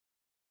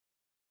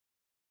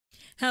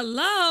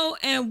Hello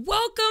and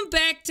welcome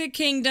back to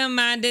Kingdom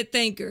Minded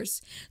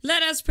Thinkers.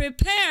 Let us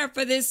prepare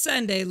for this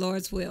Sunday,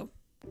 Lord's will.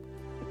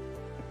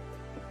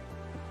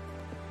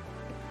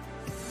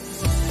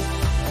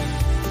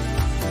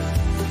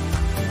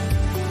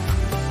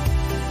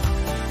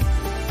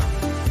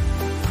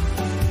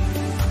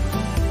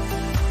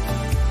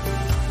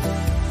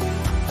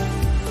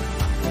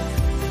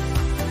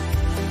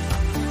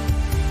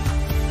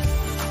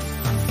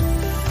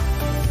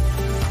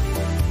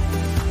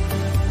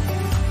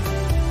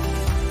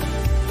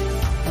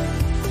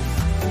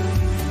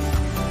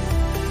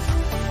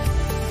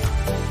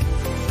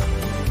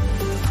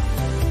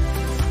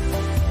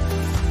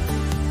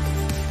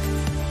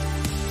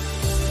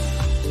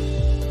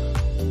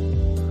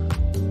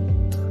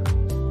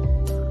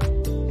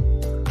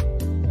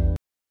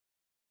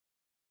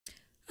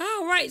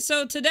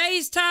 So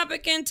today's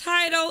topic and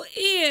title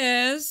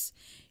is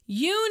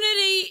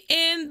Unity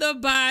in the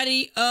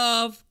Body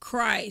of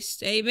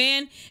Christ.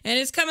 Amen. And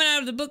it's coming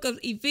out of the book of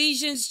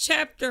Ephesians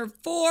chapter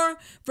 4,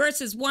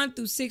 verses 1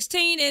 through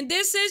 16. And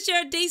this is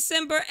your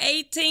December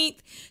 18th,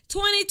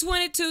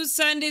 2022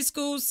 Sunday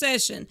school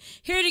session.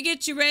 Here to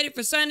get you ready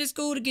for Sunday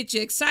school, to get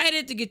you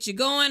excited, to get you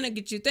going, to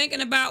get you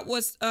thinking about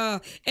what's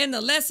in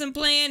the lesson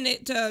plan,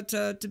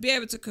 to be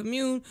able to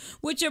commune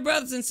with your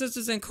brothers and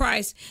sisters in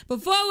Christ.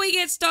 Before we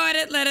get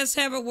started, let us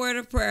have a word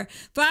of prayer.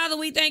 Father,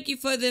 we thank you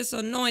for this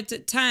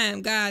anointed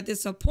time, God,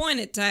 this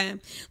appointed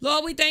time.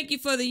 Lord, we thank you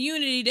for the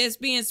unity that's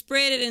being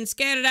spreaded and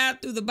scattered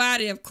out through the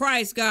body of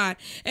Christ, God,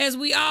 as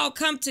we all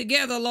come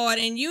together, Lord,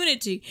 in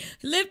unity,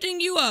 lifting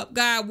you up,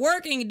 God,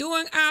 working,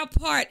 doing our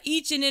part,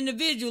 each and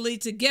individually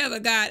together,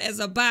 God, as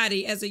a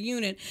body, as a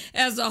unit,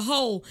 as a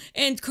whole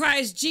in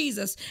Christ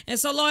Jesus. And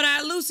so, Lord,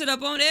 I loose it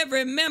upon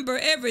every member,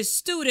 every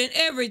student,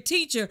 every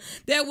teacher,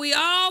 that we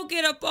all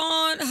get up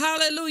on,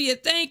 hallelujah,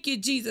 thank you,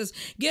 Jesus,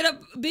 get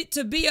up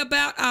to be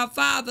about our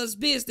Father's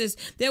business,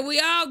 that we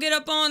all get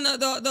up on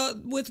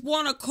with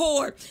one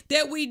accord,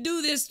 that we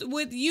do this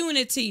with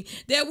unity,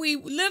 that we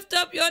lift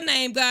up your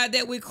name, God,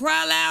 that we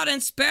cry loud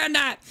and spare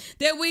not,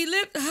 that we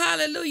lift,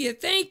 hallelujah,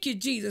 thank you,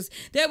 Jesus,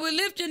 that we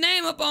lift your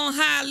name up on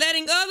high,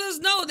 letting others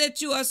know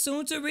that you are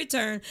soon to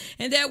return,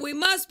 and that we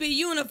must be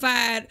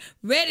unified,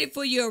 ready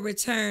for your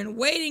return,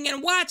 waiting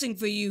and watching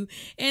for you.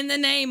 In the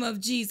name of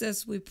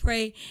Jesus, we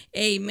pray.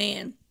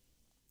 Amen.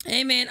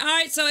 Amen. All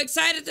right, so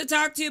excited to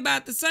talk to you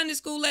about the Sunday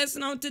school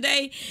lesson on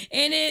today,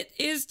 and it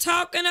is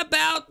talking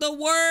about the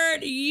word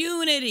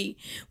unity.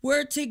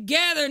 We're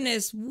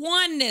togetherness,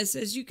 oneness.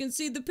 As you can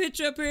see the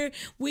picture up here,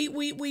 we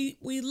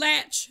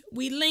latch,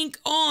 we link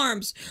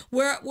arms.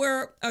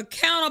 We're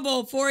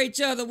accountable for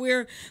each other.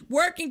 We're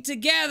working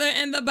together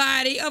in the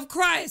body of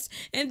Christ,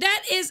 and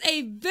that is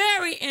a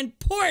very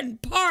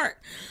important part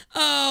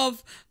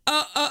of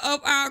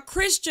our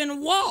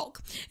Christian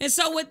walk. And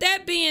so with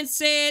that being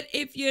said,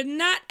 if you're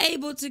not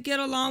able to get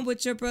along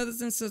with your brothers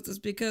and sisters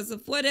because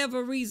of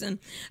whatever reason,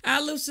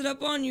 I loose it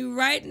up on you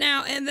right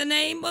now in the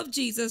name of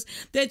Jesus,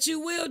 that you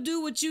will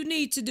do what you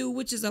need to do,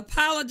 which is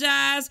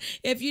apologize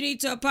if you need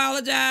to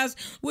apologize,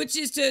 which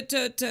is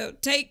to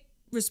take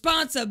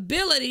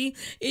responsibility,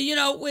 you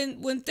know,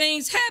 when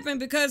things happen,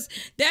 because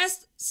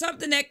that's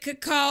something that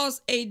could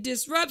cause a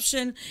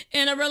disruption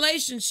in a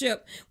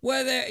relationship,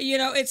 whether, you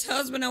know, it's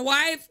husband and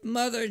wife,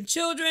 mother and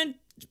children,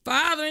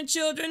 father and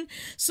children,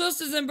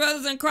 sisters and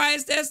brothers in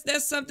Christ.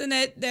 That's something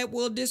that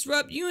will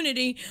disrupt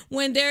unity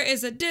when there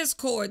is a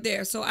discord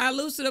there. So I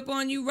loose it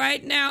upon you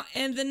right now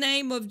in the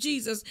name of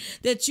Jesus,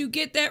 that you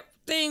get that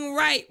thing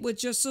right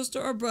with your sister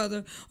or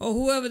brother or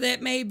whoever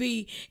that may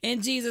be,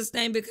 in Jesus'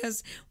 name,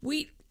 because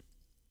we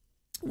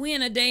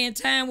in a day and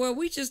time where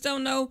we just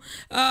don't know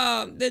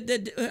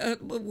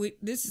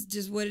this is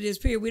just what it is,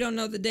 period. We don't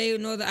know the day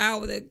nor the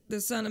hour that the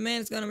Son of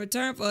Man is going to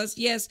return for us.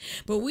 Yes,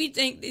 but we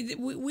think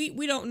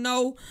we don't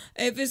know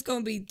if it's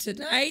going to be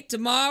tonight,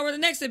 tomorrow, or the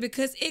next day,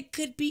 because it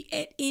could be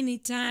at any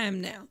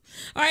time now.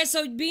 All right,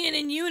 so being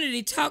in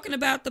unity, talking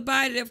about the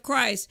body of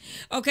Christ.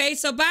 Okay,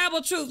 so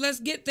Bible truth, let's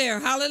get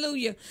there.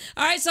 Hallelujah.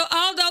 All right, so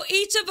although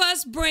each of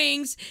us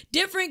brings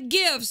different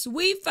gifts,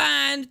 we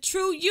find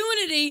true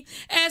unity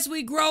as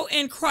we grow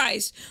in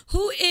Christ,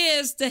 who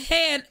is the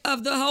head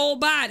of the whole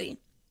body.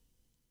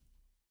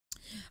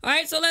 All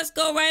right, so let's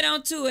go right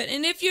on to it.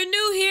 And if you're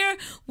new here,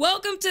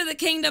 welcome to the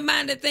Kingdom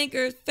Minded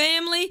Thinkers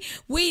family.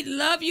 We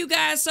love you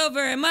guys so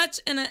very much.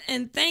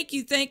 And thank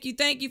you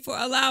for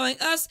allowing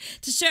us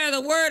to share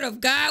the word of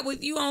God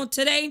with you on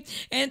today.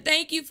 And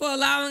thank you for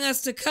allowing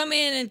us to come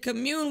in and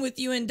commune with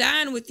you and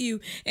dine with you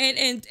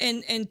and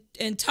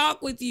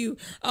talk with you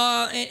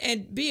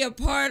and be a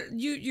part.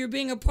 You're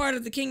being a part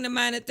of the Kingdom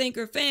Minded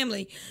Thinkers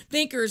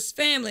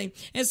family.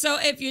 And so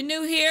if you're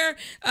new here,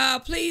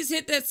 please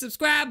hit that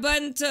subscribe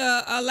button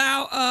to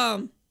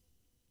allow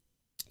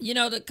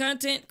the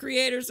content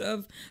creators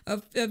of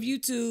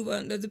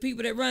YouTube, the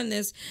people that run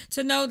this,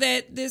 to know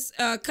that this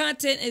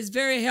content is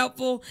very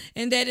helpful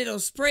and that it'll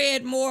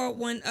spread more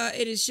when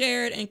it is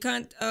shared and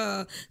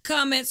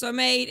comments are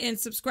made and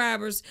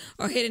subscribers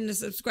are hitting the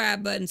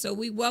subscribe button. So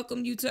we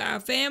welcome you to our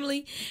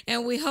family,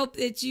 and we hope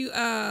that you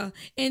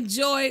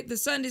enjoy the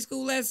Sunday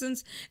school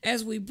lessons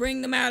as we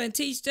bring them out and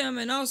teach them,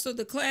 and also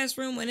the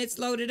classroom when it's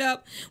loaded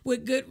up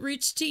with good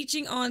rich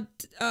teaching on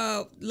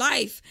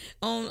life,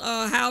 on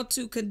how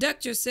to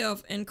conduct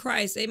yourself in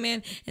Christ.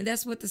 Amen. And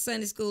that's what the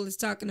Sunday school is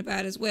talking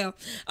about as well.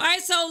 All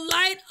right, so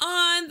light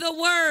on the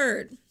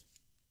word.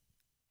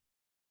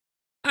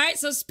 All right,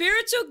 so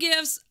spiritual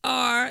gifts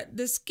are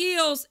the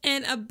skills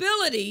and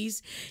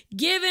abilities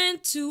given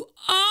to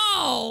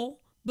all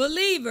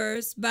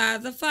believers by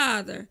the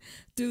Father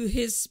through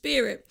his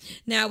Spirit.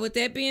 Now, with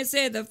that being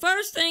said, the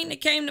first thing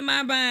that came to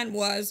my mind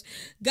was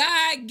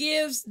God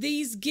gives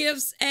these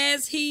gifts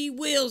as he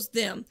wills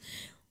them.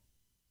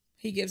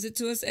 He gives it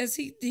to us as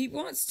he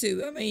wants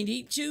to. I mean,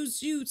 he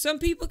chooses you. Some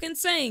people can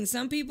sing.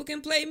 Some people can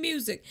play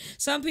music.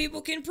 Some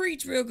people can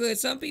preach real good.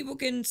 Some people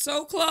can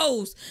sew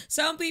clothes.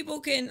 Some people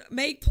can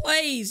make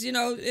plays, and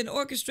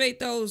orchestrate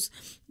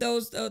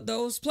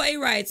those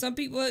playwrights. Some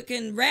people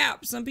can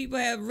rap. Some people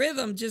have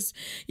rhythm.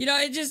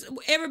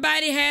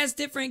 Everybody has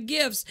different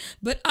gifts,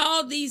 but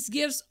all these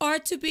gifts are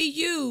to be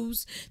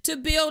used to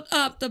build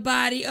up the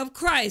body of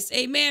Christ.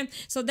 Amen.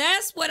 So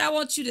that's what I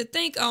want you to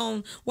think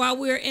on while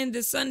we're in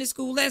the Sunday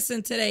school lesson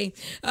today.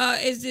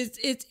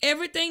 It's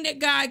everything that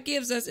God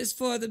gives us is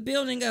for the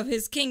building of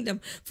his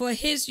kingdom, for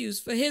his use,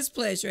 for his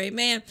pleasure.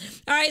 Amen.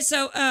 All right.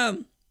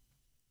 So,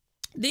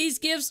 these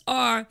gifts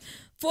are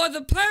for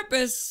the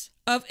purpose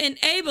of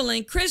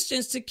enabling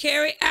Christians to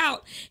carry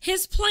out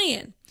his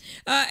plan.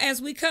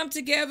 As we come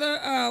together,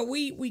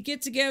 we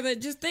get together.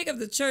 Just think of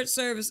the church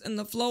service and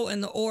the flow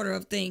and the order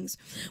of things.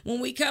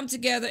 When we come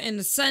together in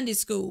the Sunday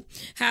school,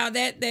 how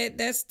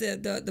that's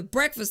the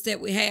breakfast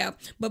that we have.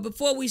 But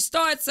before we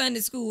start Sunday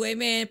school,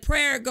 amen,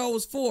 prayer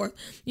goes forth,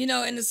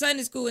 in the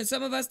Sunday school. And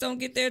some of us don't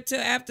get there till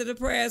after the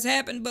prayer has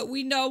happened, but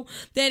we know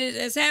that it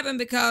has happened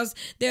because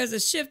there's a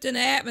shift in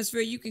the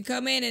atmosphere. You can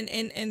come in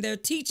and they're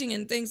teaching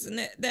and things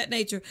in that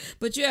nature.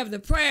 But you have the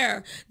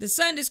prayer, the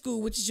Sunday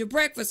school, which is your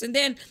breakfast. And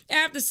then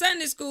after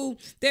Sunday school,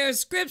 there's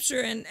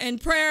scripture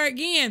and prayer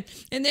again,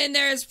 and then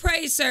there's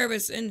praise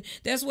service, and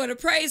that's where the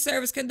praise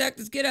service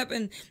conductors get up,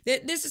 and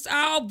this is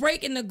all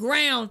breaking the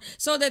ground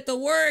so that the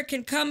word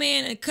can come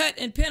in and cut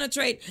and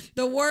penetrate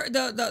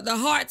the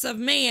hearts of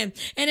man.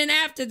 And then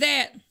after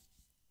that,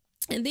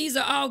 and these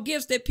are all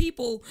gifts that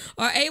people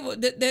are able,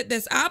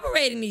 that's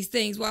operating these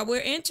things while we're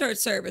in church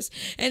service.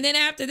 And then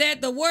after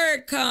that, the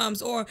word comes,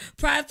 or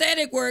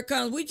prophetic word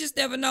comes. We just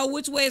never know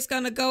which way it's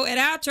going to go at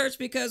our church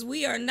because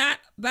we are not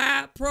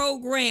by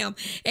program.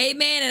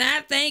 Amen. And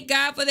I thank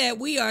God for that.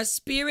 We are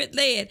spirit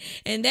led.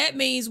 And that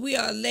means we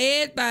are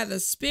led by the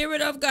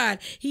Spirit of God.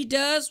 He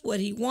does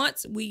what he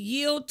wants. We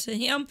yield to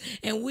him,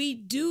 and we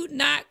do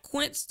not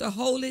quench the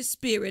Holy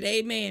Spirit.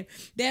 Amen.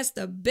 That's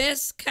the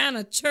best kind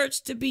of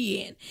church to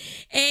be in.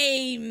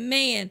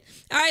 Amen.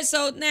 All right,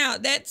 so now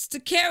that's to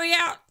carry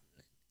out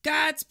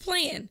God's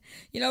plan.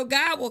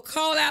 God will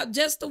call out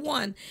just the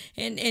one,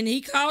 and he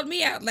called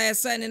me out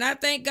last Sunday, and I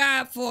thank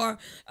God for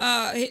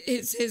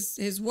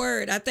his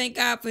word. I thank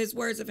God for his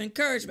words of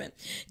encouragement.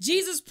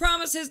 Jesus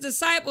promised his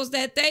disciples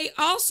that they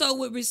also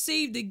would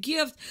receive the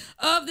gift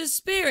of the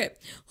Spirit,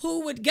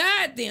 who would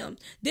guide them.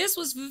 This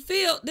was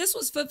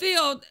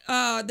fulfilled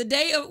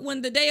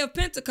the day of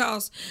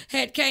Pentecost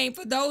had came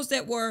for those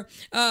that were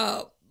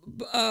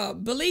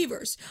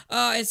believers.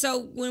 And so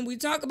when we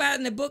talk about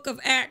in the book of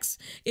Acts,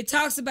 it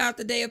talks about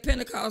the day of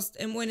Pentecost,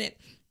 and when it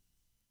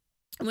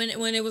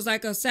was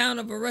like a sound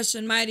of a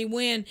rushing mighty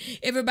wind,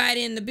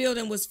 everybody in the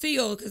building was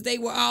filled because they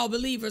were all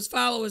believers,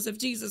 followers of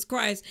Jesus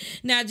Christ.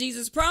 Now,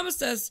 Jesus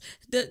promised us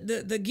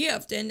the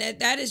gift, and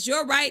that is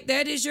your right.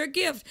 That is your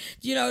gift.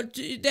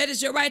 That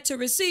is your right to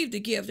receive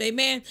the gift,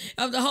 amen,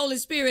 of the Holy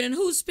Spirit. And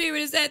whose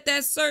spirit is that?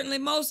 That's certainly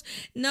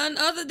none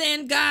other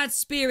than God's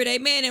Spirit,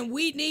 amen. And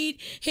we need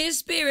his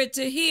Spirit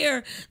to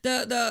hear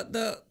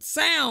the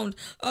sound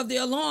of the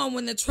alarm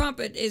when the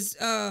trumpet is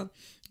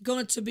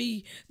going to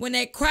be, when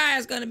that cry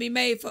is going to be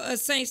made for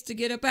us saints to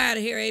get up out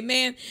of here.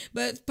 Amen.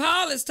 But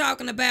Paul is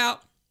talking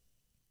about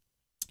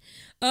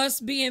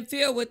us being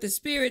filled with the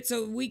Spirit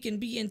so we can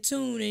be in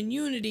tune and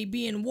unity,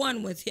 being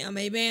one with him.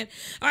 Amen.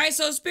 All right,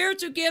 so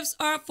spiritual gifts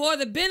are for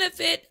the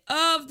benefit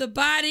of the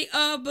body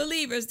of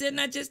believers. Didn't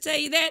I just tell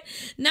you that?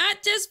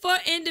 Not just for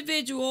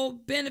individual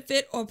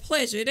benefit or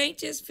pleasure. It ain't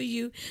just for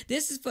you.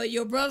 This is for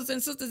your brothers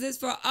and sisters. It's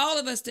for all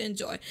of us to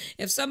enjoy.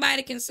 If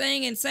somebody can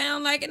sing and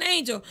sound like an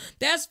angel,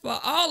 that's for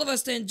all of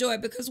us to enjoy.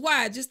 Because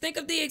why? Just think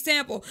of the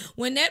example.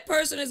 When that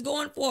person is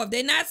going forth,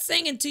 they're not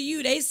singing to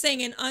you. They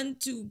singing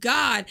unto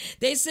God.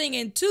 They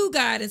singing to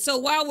God. And so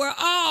while we're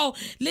all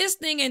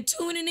listening and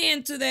tuning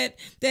in to that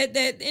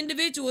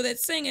individual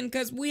that's singing,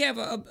 because we have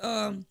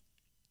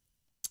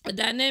a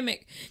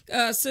dynamic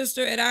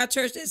sister at our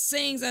church that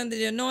sings under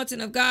the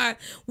anointing of God.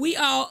 We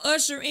all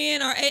usher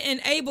in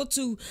and able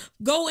to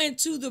go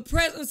into the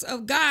presence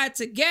of God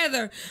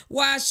together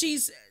while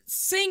she's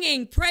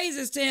singing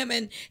praises to him,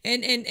 and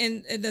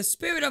the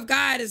Spirit of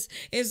God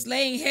is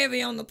laying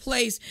heavy on the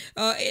place,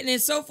 and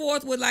so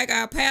forth, with like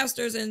our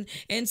pastors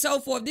and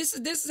so forth. This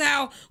is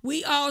how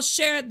we all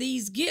share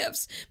these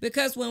gifts,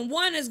 because when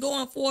one is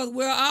going forth,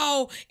 we're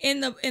all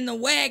in the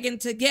wagon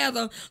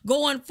together,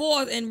 going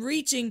forth and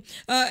reaching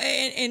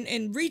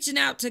and reaching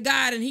out to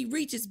God, and he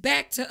reaches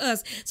back to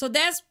us. So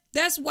that's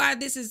why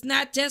this is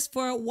not just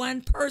for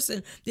one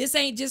person. This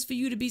ain't just for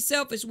you to be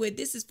selfish with.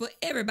 This is for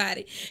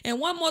everybody. And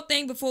one more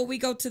thing before we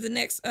go to the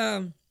next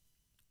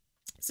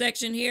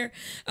section here.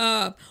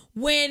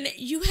 When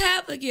you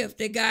have a gift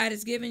that God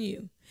has given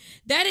you,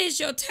 that is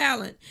your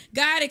talent.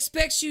 God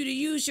expects you to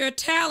use your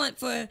talent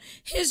for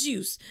his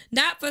use,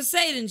 not for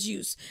Satan's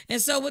use.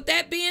 And so with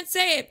that being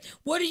said,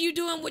 what are you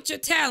doing with your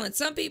talent?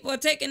 Some people are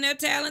taking their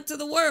talent to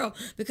the world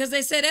because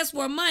they say that's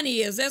where money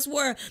is. That's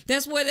where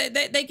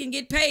they can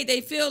get paid. They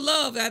feel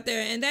love out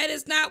there. And that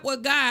is not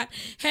what God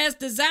has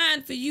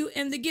designed for you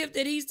and the gift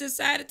that he's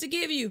decided to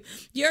give you.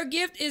 Your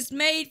gift is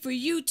made for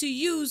you to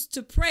use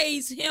to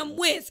praise him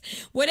with.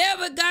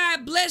 Whatever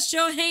God bless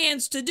your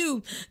hands to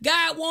do,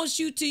 God wants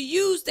you to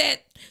use that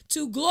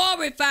to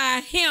glorify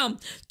him,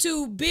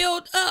 to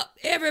build up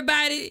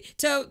everybody,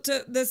 to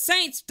the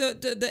saints, to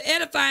the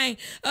edifying,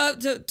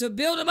 to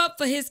build them up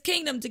for his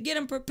kingdom, to get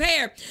them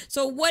prepared.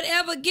 So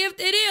whatever gift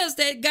it is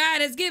that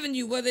God has given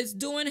you, whether it's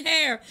doing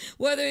hair,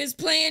 whether it's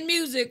playing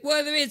music,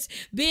 whether it's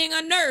being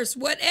a nurse,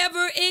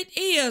 whatever it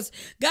is,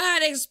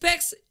 God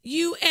expects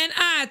you and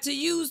I to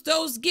use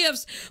those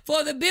gifts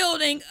for the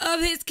building of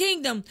his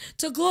kingdom,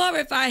 to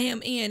glorify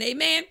him in.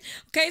 Amen.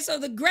 Okay, so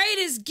the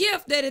greatest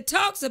gift that it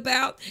talks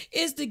about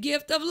is the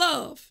gift of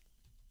love.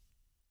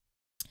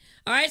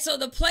 All right, so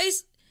the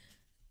place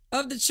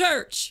of the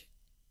church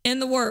in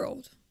the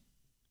world.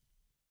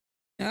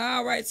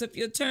 All right, so if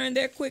you'll turn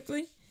there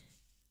quickly.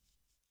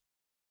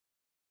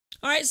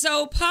 All right,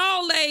 so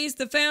Paul lays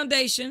the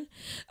foundation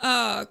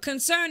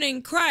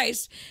concerning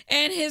Christ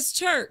and his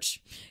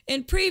church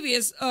in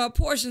previous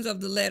portions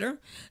of the letter.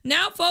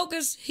 Now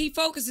he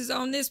focuses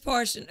on this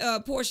portion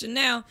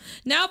now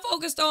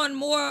focused on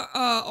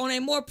a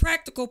more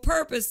practical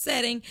purpose,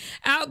 setting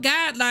out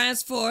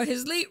guidelines for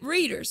his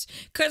readers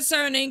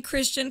concerning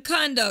Christian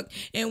conduct.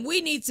 And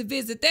we need to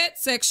visit that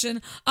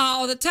section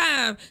all the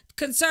time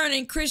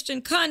concerning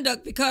Christian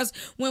conduct, because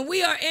when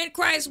we are in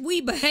Christ,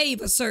 we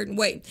behave a certain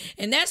way.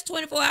 And that's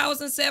 24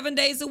 hours and 7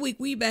 days a week.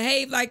 We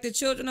behave like the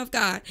children of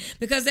God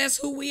because that's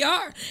who we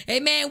are.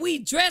 Amen. We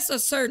dress a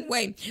certain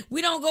way.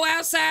 We don't go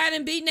outside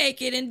and be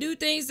naked and do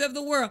things of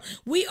the world.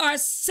 We are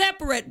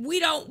separate. We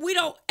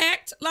don't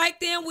act like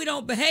them. We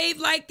don't behave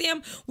like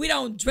them. We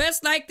don't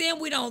dress like them.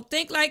 We don't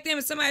think like them.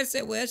 And somebody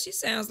said, well, she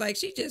sounds like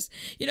she just,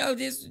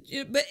 this,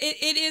 but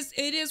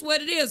it is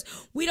what it is.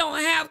 We don't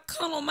have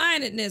carnal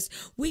mindedness.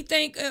 We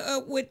think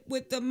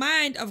with the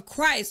mind of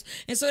Christ.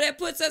 And so that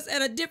puts us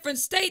at a different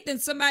state than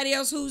somebody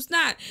else who's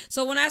not.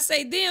 So when I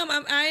say them,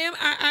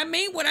 I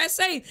mean what I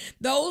say.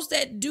 Those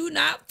that do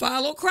not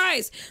follow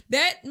Christ.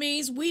 That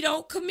means we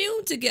don't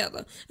commune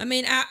together. I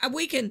mean,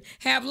 we can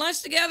have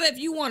lunch together if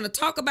you want to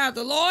talk about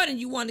the Lord and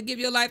you want to give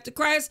your life to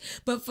Christ.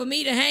 But for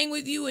me to hang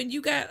with you and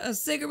you got a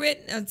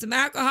cigarette and some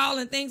alcohol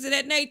and things of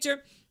that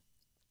nature,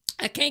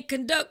 I can't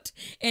conduct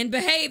and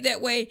behave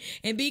that way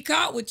and be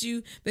caught with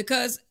you,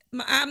 because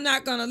I'm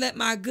not going to let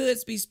my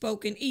goods be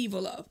spoken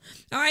evil of.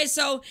 All right,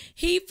 so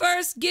he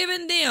first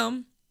given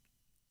them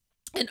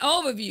an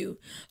overview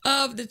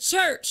of the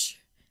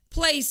church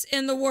place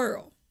in the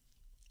world.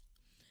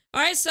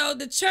 All right, so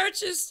the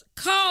church's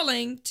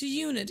calling to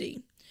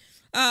unity.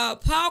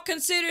 Paul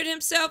considered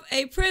himself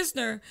a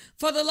prisoner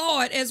for the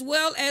Lord, as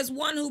well as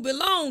one who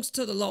belongs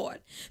to the Lord.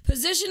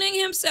 Positioning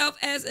himself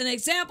as an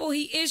example,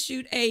 he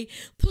issued a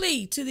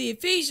plea to the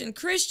Ephesian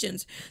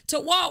Christians to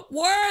walk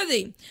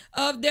worthy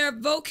of their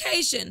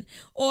vocation,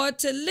 or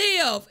to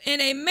live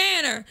in a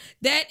manner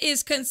that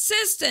is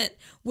consistent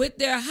with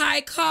their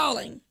high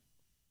calling.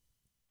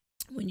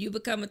 When you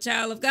become a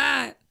child of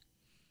God,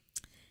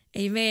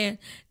 amen,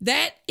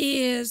 that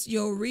is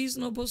your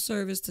reasonable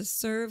service, to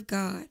serve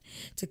God,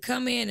 to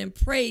come in and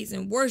praise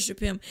and worship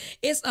him.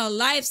 It's a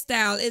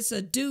lifestyle. It's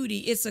a duty.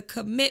 It's a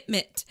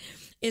commitment.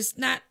 It's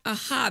not a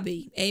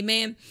hobby.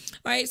 Amen.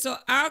 All right. So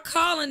our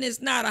calling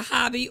is not a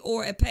hobby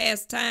or a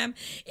pastime.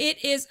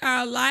 It is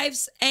our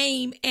life's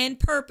aim and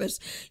purpose.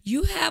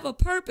 You have a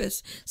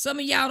purpose. Some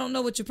of y'all don't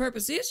know what your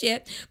purpose is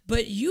yet,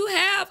 but you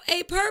have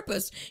a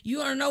purpose. You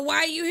want to know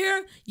why you're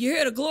here? You're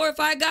here to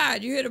glorify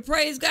God. You're here to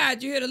praise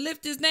God. You're here to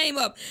lift his name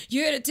up.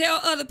 You're here to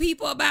tell other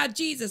people about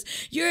Jesus.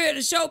 You're here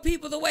to show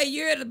people the way.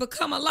 You're here to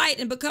become a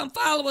light and become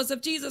followers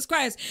of Jesus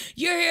Christ.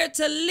 You're here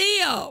to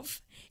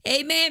live.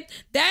 Amen.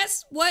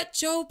 That's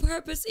what your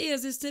purpose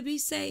is to be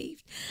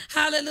saved.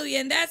 Hallelujah.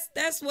 And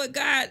that's what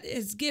God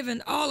has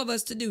given all of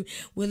us to do.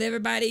 Will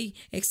everybody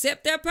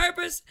accept their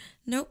purpose?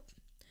 Nope.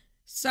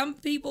 Some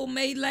people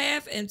may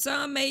laugh and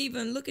some may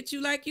even look at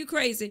you like you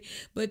crazy,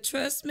 but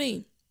trust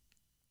me,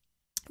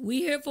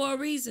 we here for a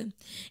reason.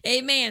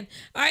 Amen.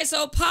 All right,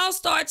 so Paul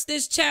starts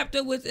this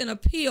chapter with an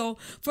appeal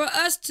for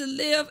us to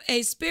live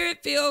a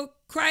spirit-filled,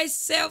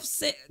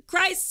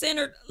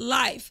 Christ-centered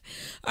life.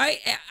 All right,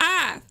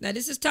 now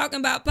this is talking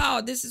about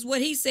Paul. This is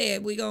what he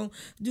said. We're going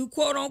to do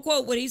quote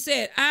unquote what he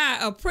said. I,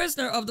 a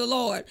prisoner of the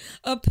Lord,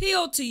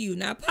 appeal to you.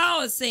 Now,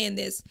 Paul is saying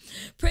this.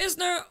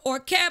 Prisoner or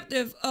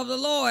captive of the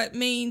Lord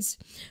means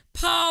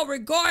Paul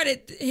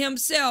regarded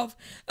himself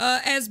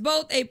as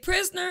both a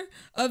prisoner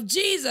of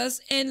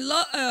Jesus and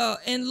loyal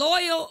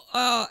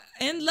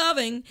and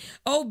loving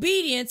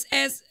obedience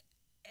as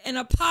an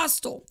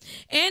apostle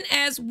and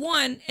as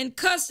one in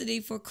custody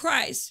for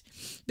Christ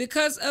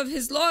because of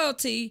his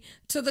loyalty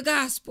to the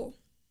gospel.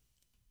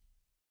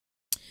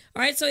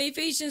 All right, so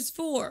Ephesians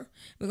 4,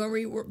 we're going to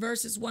read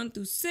verses 1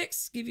 through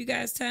 6. Give you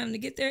guys time to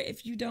get there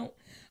if you don't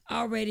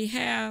already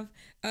have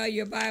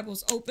your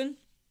Bibles open.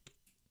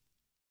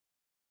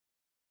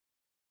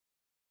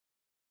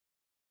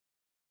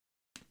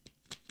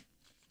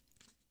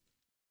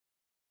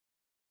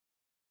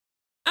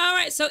 All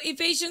right, so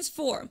Ephesians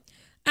 4.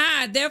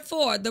 I,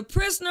 therefore, the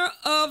prisoner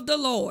of the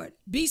Lord,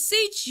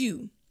 beseech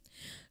you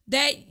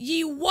that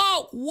ye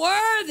walk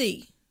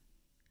worthy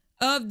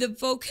of the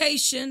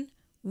vocation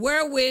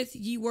wherewith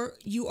you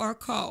are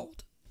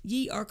called.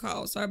 Ye are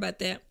called. Sorry about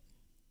that.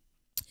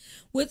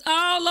 With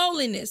all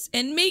lowliness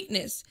and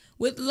meekness,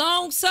 with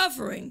long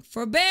suffering,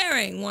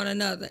 forbearing one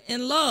another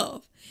in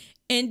love,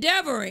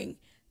 endeavoring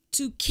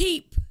to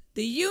keep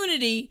the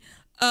unity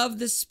of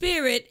the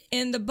Spirit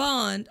in the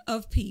bond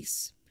of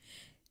peace.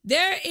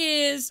 There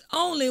is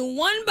only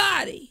one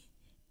body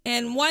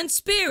and one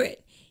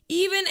Spirit,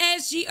 even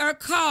as ye are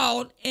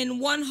called in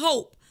one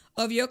hope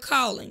of your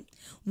calling,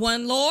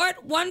 one Lord,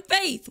 one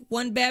faith,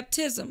 one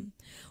baptism,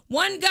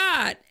 one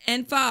God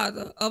and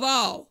Father of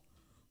all,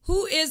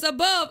 who is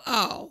above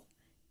all,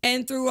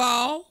 and through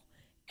all,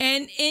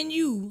 and in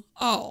you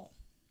all.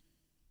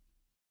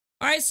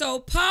 All right, so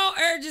Paul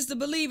urges the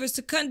believers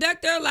to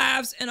conduct their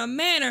lives in a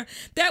manner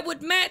that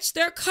would match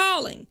their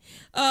calling.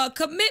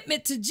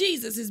 Commitment to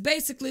Jesus is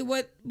basically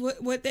what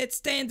that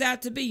stands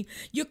out to be.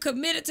 You're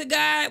committed to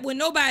God when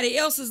nobody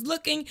else is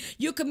looking.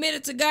 You're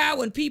committed to God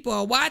when people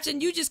are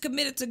watching. You just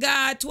committed to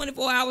God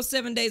 24 hours,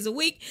 7 days a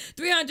week,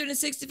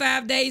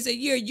 365 days a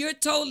year. You're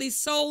totally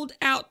sold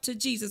out to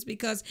Jesus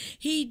because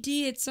he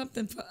did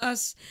something for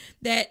us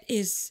that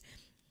it's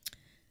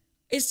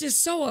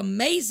just so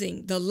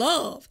amazing, the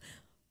love.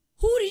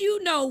 Who do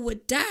you know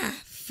would die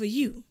for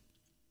you?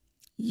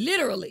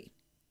 Literally.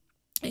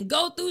 And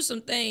go through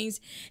some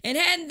things and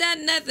hadn't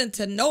done nothing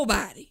to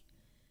nobody.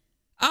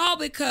 All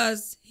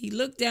because he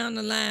looked down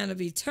the line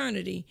of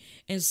eternity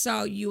and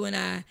saw you and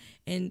I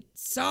and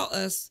saw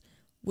us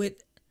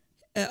with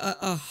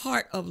a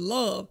heart of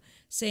love,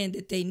 saying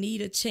that they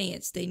need a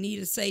chance. They need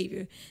a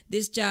savior.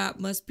 This job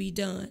must be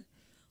done.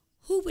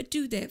 Who would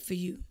do that for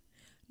you?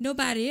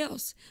 Nobody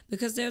else.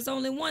 Because there's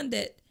only one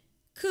that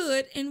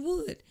could and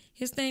would.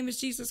 His name is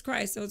Jesus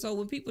Christ. So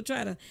when people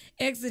try to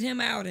exit him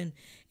out and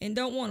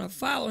don't want to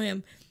follow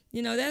him,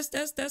 you know, that's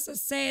a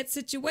sad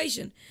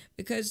situation,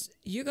 because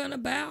you're going to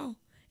bow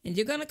and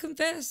you're going to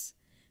confess,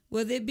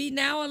 whether it be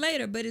now or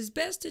later, but it's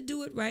best to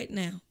do it right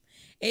now.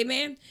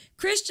 Amen.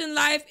 Christian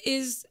life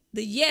is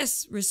the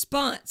yes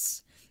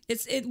response.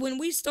 It's when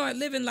we start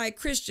living like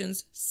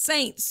Christians,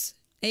 saints.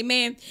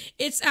 Amen.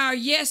 It's our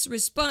yes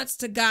response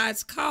to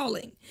God's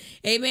calling.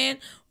 Amen.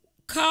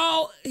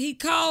 He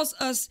calls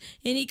us,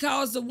 and he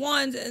calls the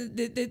ones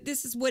that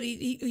this is what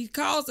he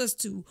calls us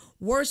to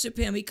worship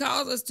him. He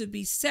calls us to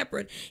be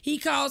separate. He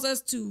calls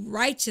us to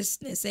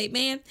righteousness.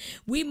 Amen.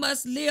 We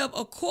must live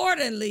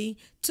accordingly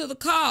to the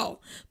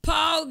call.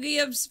 Paul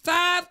gives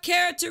 5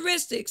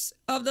 characteristics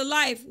of the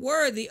life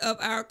worthy of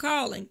our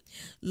calling: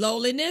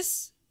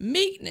 lowliness,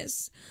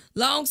 meekness,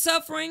 long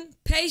suffering,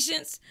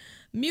 patience,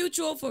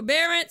 mutual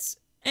forbearance,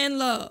 and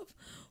love.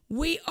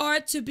 We are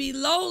to be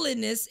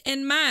lowliness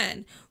in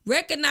mind,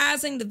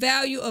 recognizing the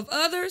value of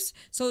others.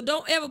 So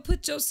don't ever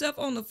put yourself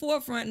on the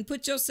forefront and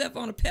put yourself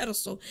on a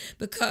pedestal,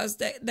 because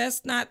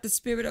that's not the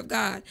Spirit of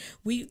God.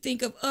 We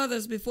think of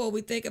others before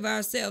we think of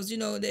ourselves. You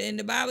know, and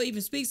the Bible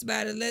even speaks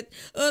about it. Let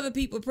other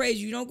people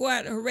praise you. Don't go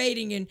out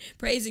haranguing and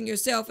praising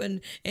yourself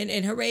and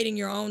haranguing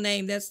your own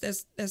name. That's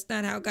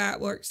not how God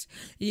works.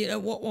 You know,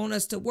 want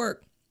us to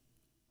work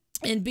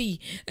and be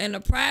in a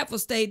prideful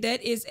state.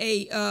 That is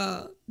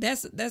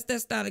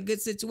that's not a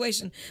good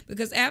situation,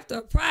 because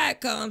after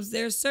pride comes,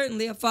 there's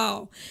certainly a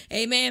fall.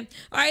 Amen.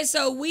 All right,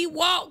 so we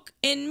walk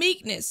in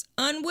meekness,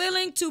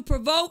 unwilling to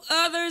provoke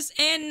others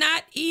and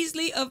not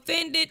easily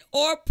offended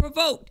or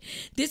provoked.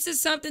 This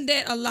is something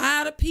that a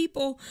lot of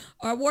people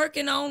are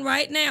working on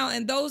right now,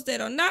 and those that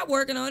are not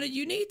working on it,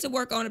 you need to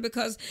work on it,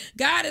 because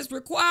God is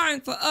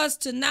requiring for us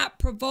to not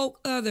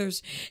provoke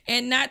others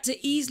and not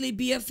to easily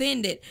be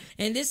offended.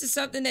 And this is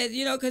something that,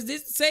 you know, because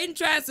Satan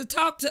tries to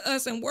talk to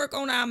us and work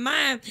on our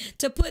mind time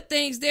to put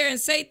things there and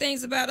say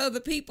things about other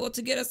people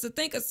to get us to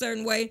think a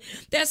certain way.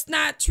 That's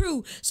not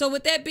true. So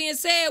with that being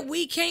said,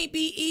 we can't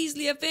be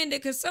easily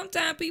offended, because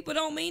sometimes people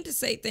don't mean to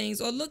say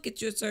things or look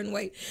at you a certain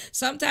way.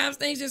 Sometimes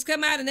things just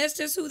come out and that's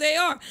just who they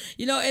are.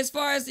 As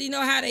far as,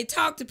 how they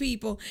talk to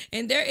people.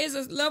 And there is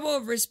a level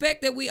of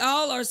respect that we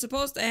all are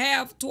supposed to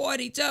have toward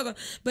each other.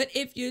 But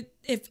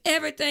if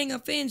everything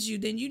offends you,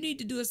 then you need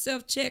to do a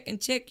self-check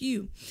and check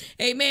you.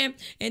 Amen.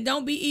 And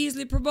don't be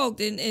easily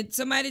provoked. And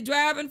somebody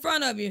drive in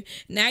front of you.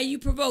 Now you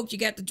provoked. You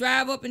got to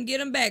drive up and get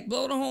them back.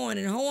 Blow the horn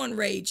and horn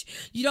rage.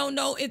 You don't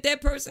know if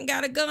that person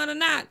got a gun or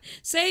not.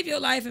 Save your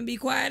life and be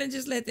quiet and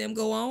just let them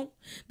go on,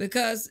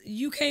 because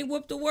you can't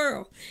whoop the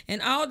world.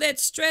 And all that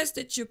stress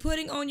that you're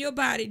putting on your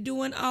body,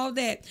 doing all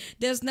that,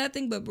 does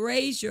nothing but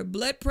raise your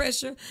blood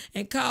pressure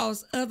and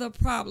cause other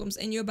problems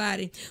in your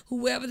body.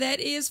 Whoever that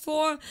is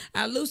for,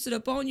 I loose it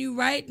upon you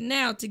right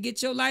now to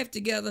get your life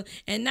together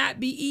and not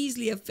be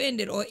easily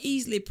offended or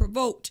easily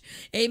provoked.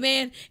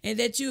 Amen. And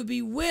that you'll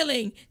be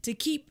willing to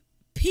keep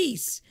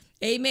peace.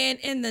 Amen.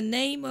 In the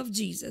name of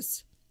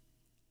Jesus.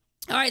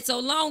 All right, so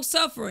long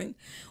suffering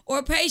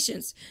or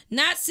patience,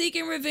 not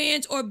seeking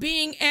revenge or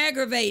being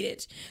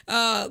aggravated.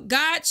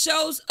 God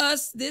shows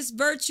us this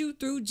virtue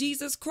through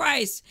Jesus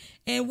Christ.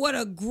 And what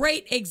a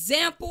great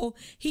example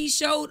he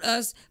showed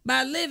us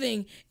by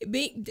living,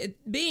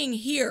 being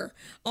here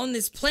on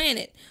this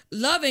planet,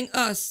 loving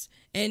us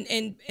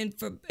and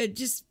for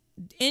just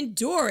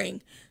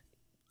enduring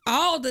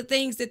all the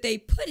things that they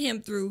put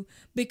him through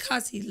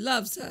because he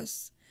loves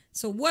us.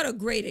 So what a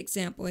great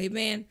example.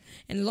 Amen.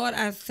 And Lord,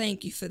 I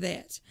thank you for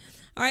that.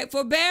 All right.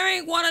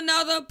 Forbearing one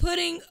another,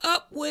 putting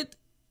up with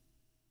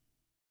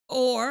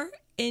or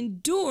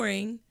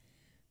enduring,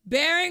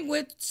 bearing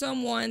with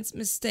someone's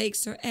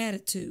mistakes or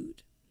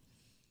attitude.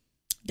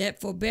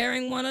 That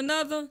forbearing one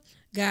another,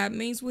 God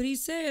means what he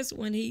says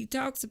when he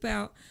talks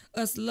about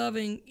us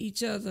loving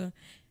each other.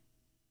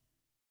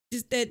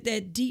 Just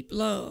that deep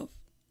love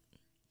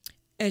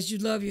as you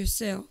love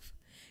yourself.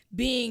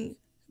 Being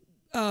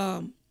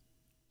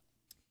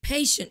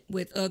patient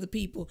with other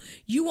people.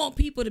 You want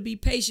people to be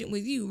patient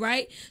with you,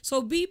 right?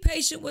 So be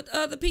patient with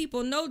other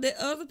people. Know that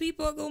other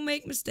people are going to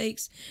make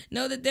mistakes.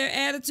 Know that their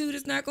attitude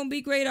is not going to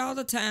be great all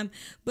the time.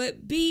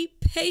 But be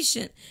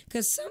patient,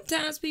 because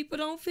sometimes people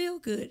don't feel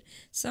good.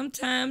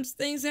 Sometimes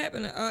things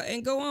happen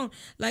and go on.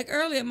 Like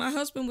earlier, my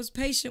husband was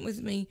patient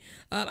with me.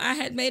 I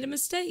had made a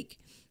mistake.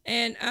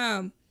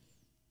 And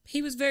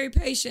he was very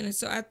patient. And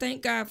so I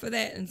thank God for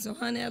that. And so,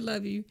 honey, I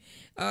love you.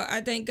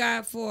 I thank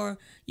God for,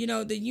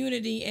 the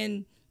unity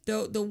and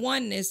the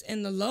oneness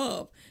and the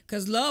love,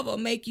 because love will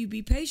make you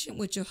be patient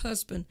with your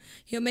husband.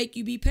 He'll make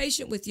you be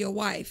patient with your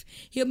wife.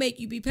 He'll make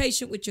you be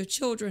patient with your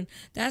children.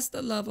 That's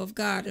the love of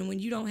God. And when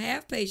you don't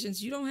have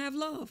patience, you don't have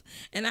love.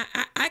 And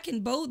I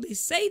can boldly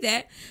say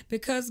that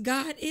because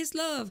God is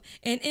love.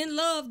 And in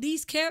love,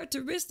 these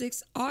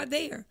characteristics are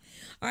there.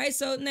 All right.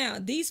 So now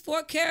these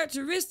 4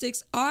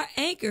 characteristics are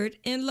anchored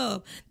in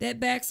love. That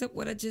backs up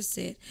what I just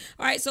said.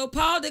 All right. So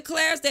Paul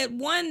declares that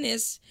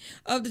oneness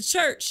of the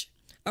church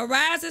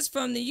arises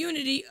from the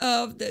unity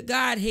of the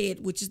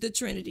Godhead, which is the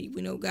Trinity.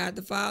 We know God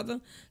the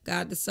Father,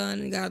 God the Son,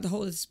 and God the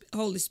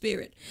Holy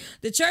Spirit.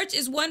 The church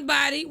is one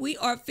body. We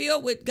are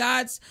filled with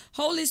God's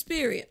Holy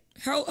Spirit.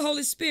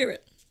 Holy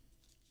Spirit.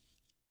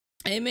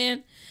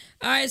 Amen.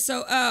 All right.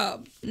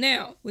 So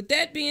now, with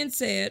that being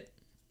said,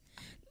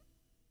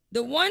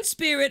 the one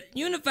Spirit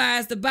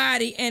unifies the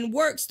body and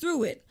works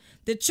through it.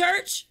 The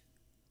church,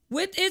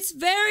 with its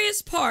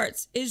various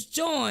parts, is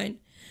joined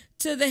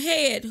to the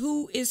head,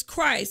 who is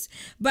Christ,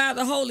 by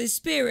the Holy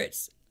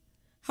Spirit.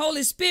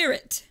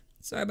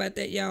 Sorry about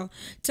that, y'all.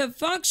 To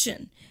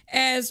function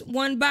as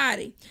one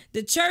body.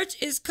 The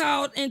church is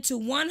called into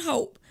one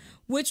hope,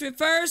 which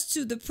refers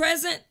to the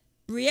present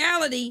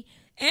reality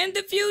and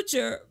the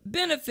future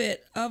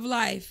benefit of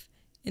life.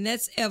 And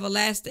that's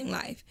everlasting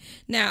life.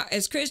 Now,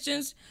 as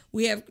Christians,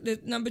 we have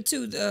number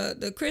 2,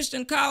 the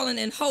Christian calling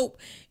and hope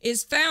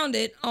is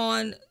founded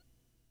on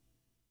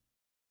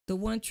the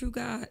one true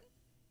God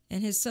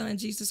and his son,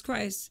 Jesus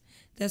Christ.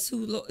 That's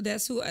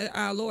who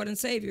our Lord and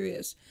Savior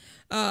is,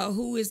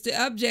 who is the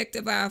object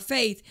of our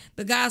faith,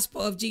 the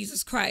gospel of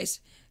Jesus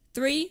Christ.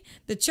 3,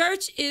 the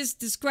church is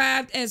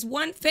described as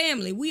one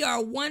family. We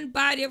are one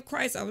body of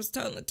Christ. I was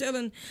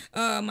telling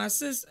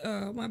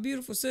my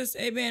beautiful sis,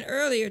 amen,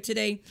 earlier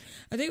today.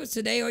 I think it was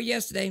today or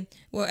yesterday.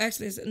 Well,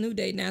 actually, it's a new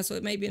day now, so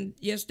it may have been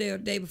yesterday or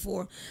the day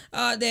before.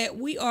 That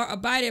we are a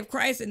body of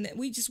Christ, and that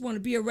we just want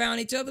to be around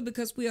each other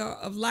because we are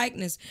of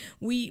likeness.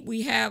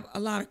 We have a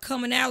lot of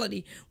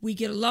commonality. We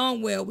get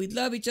along well. We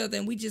love each other,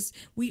 and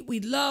we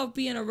love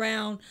being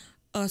around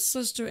a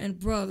sister and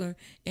brother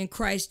in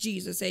Christ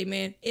Jesus.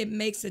 Amen. It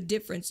makes a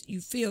difference.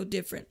 You feel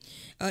different.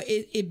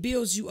 It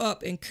builds you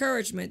up.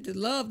 Encouragement, the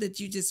love that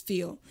you just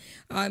feel.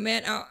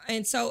 Amen.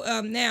 And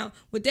so now,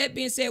 with that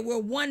being said, we're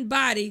one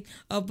body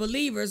of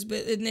believers,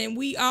 and then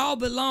we all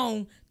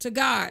belong to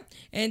God.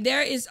 And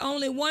there is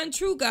only one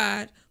true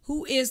God,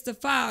 who is the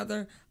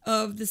Father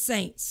of the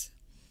saints.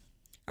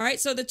 All right.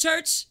 So the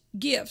church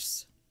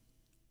gifts.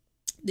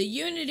 The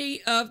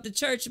unity of the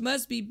church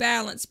must be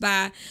balanced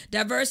by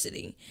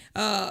diversity,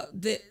 by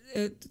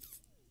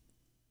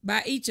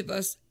each of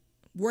us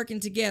working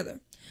together.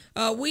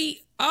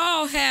 We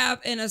all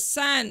have an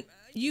assigned,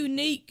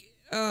 uniquely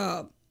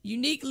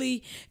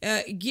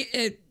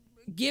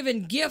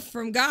given gift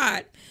from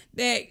God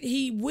that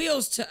He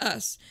wills to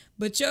us.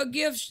 But your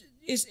gift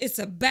it's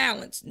a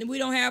balance. We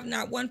don't have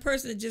not one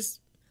person that just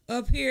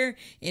up here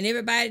and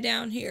everybody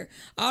down here,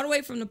 all the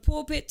way from the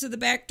pulpit to the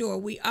back door.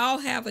 We all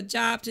have a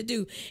job to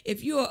do.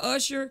 If you are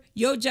usher,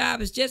 your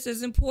job is just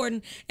as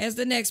important as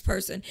the next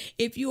person.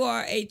 If you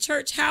are a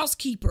church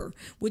housekeeper,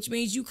 which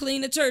means you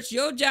clean the church,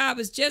 your job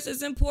is just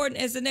as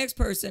important as the next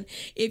person.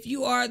 If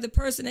you are the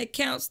person that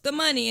counts the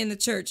money in the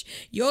church,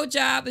 your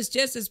job is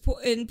just as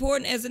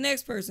important as the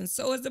next person.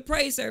 So is the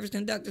praise service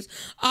conductors.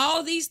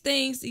 All these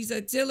things, these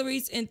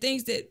auxiliaries and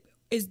things that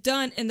is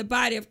done in the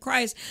body of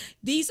Christ,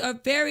 these are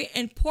very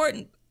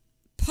important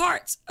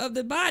parts of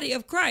the body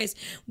of Christ.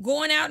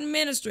 Going out and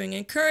ministering,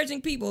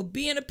 encouraging people,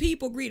 being a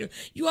people greeter.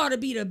 You ought to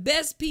be the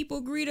best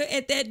people greeter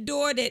at that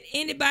door that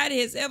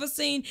anybody has ever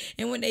seen.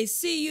 And when they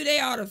see you, they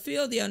ought to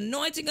feel the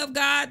anointing of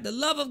God, the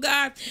love of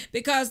God,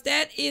 because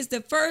that is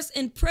the first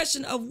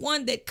impression of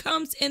one that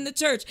comes in the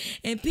church.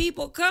 And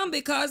people come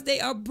because they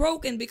are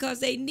broken,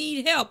 because they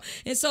need help.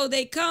 And so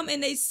they come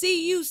and they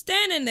see you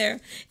standing there.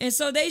 And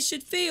so they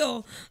should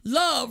feel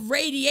love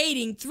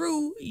radiating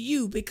through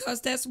you,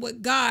 because that's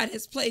what God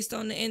has placed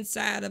on the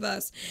inside of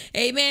us.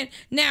 Amen.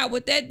 Now,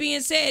 with that being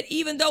said,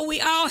 even though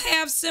we all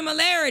have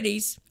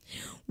similarities,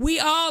 we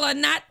all are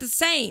not the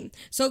same.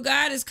 So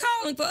God is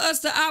calling for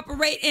us to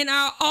operate in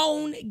our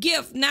own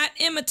gift, not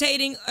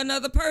imitating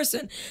another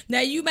person.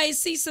 Now, you may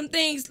see some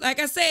things, like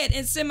I said,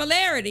 in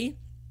similarity,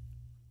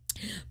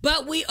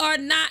 but we are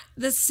not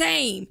the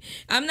same.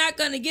 I'm not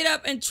going to get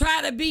up and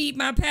try to be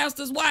my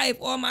pastor's wife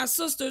or my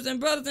sisters and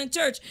brothers in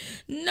church.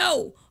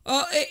 No,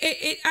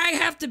 I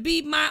have to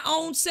be my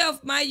own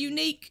self, my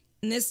uniqueness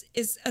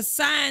is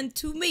assigned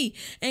to me.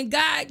 And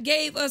God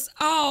gave us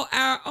all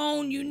our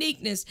own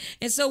uniqueness.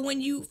 And so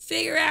when you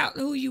figure out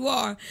who you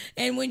are,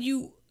 and when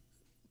you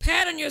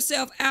pattern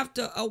yourself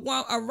after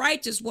a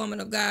righteous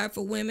woman of God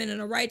for women and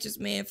a righteous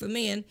man for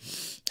men,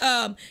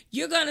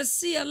 you're going to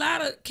see a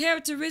lot of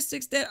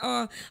characteristics that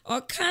are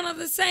kind of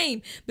the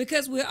same,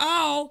 because we're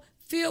all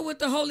filled with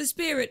the Holy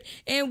Spirit,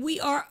 and we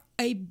are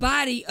a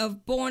body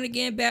of born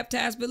again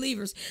baptized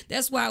believers.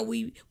 That's why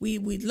we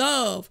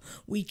love,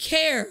 we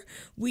care,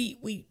 we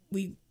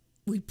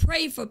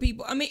pray for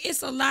people. I mean,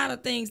 it's a lot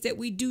of things that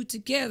we do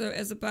together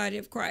as a body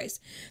of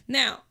Christ.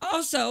 Now,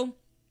 also,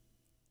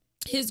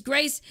 His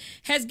grace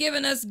has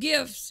given us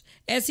gifts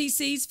as He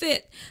sees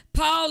fit.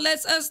 Paul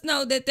lets us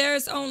know that there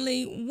is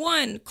only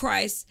one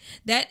Christ.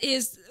 That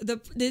is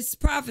this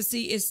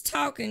prophecy is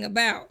talking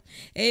about.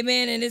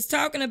 Amen. And it's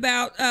talking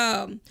about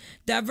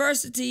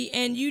diversity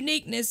and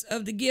uniqueness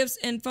of the gifts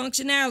and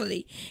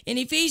functionality. In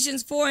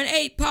Ephesians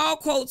 4:8, Paul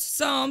quotes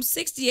Psalm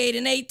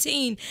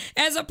 68:18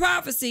 as a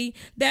prophecy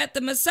that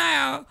the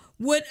Messiah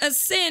would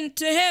ascend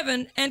to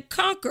heaven and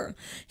conquer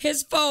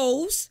his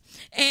foes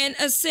and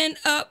ascend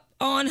up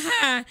on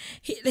high.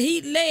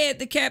 He led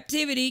the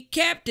captivity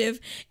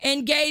captive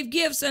and gave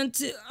gifts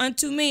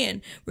unto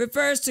men.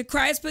 Refers to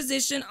Christ's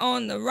position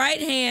on the right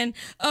hand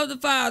of the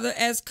Father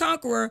as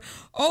conqueror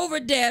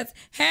over death,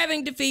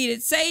 having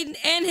defeated Satan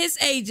and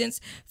his agents.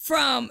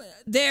 From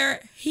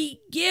there, He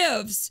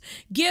gives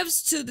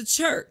to the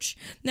church.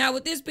 Now,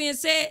 with this being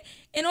said,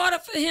 in order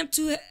for Him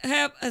to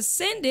have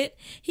ascended,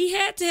 He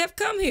had to have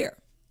come here.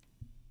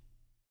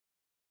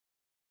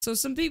 So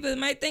some people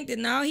might think that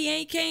now He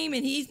ain't came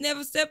and He's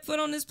never stepped foot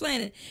on this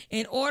planet.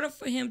 In order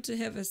for Him to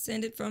have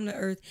ascended from the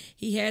earth,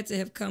 He had to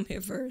have come here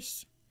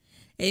first.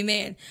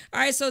 Amen. All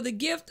right, so the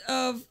gift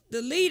of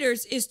the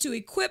leaders is to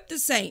equip the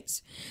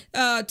saints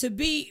to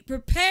be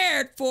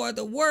prepared for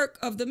the work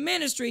of the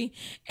ministry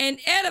and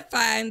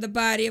edifying the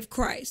body of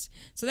Christ.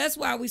 So that's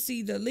why we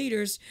see the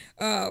leaders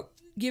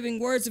giving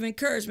words of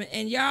encouragement.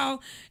 And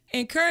y'all,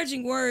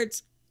 encouraging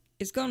words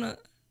is going to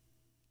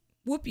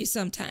whoop you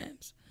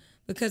sometimes,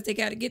 because they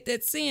got to get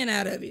that sin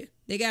out of you.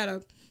 They got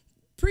to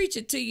preach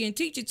it to you and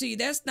teach it to you.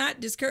 That's not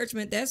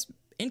discouragement. That's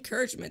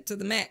encouragement to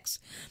the max.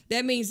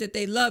 That means that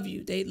they love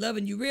you. They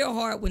loving you real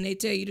hard when they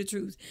tell you the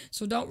truth.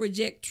 So don't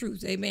reject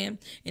truth. Amen.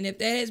 And if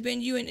that has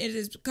been you and it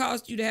has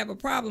caused you to have a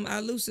problem, I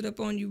loose it up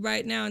on you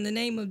right now in the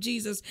name of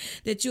Jesus,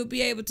 that you'll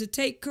be able to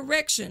take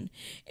correction,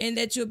 and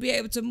that you'll be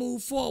able to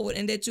move forward,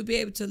 and that you'll be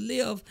able to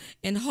live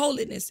in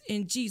holiness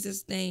in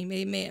Jesus' name.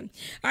 Amen.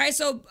 All right.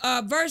 So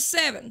verse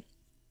 7.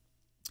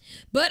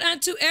 But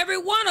unto every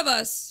one of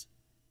us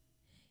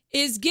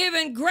is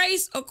given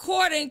grace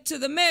according to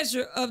the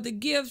measure of the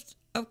gift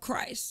of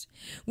Christ.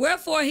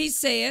 Wherefore He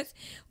saith,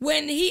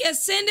 when He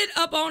ascended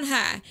up on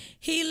high,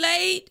 He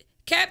laid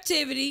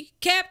captivity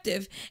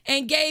captive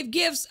and gave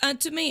gifts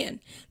unto men.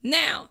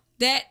 Now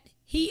that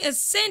He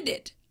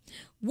ascended,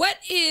 what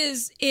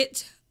is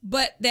it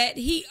but that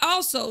he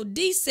also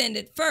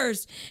descended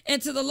first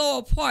into the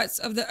lower parts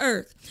of the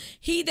earth.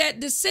 He that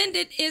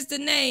descended is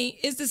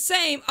the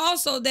same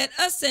also that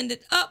ascended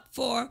up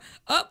far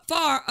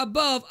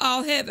above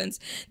all heavens,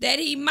 that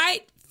he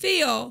might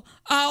fill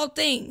all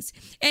things.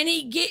 And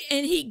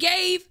he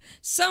gave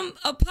some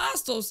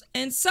apostles,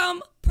 and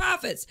some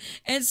prophets,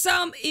 and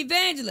some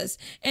evangelists,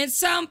 and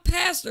some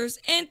pastors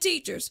and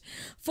teachers,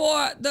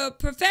 for the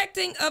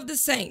perfecting of the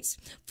saints,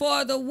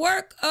 for the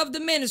work of the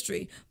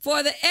ministry,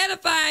 for the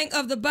edifying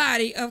of the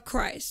body of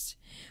Christ.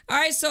 All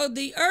right, so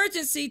the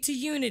urgency to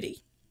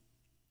unity.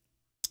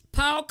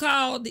 Paul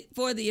called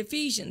for the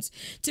Ephesians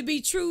to be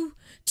true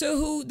to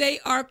who they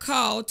are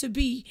called to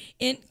be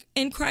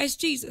in Christ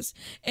Jesus,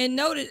 and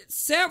noted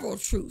several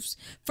truths.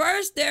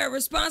 First, their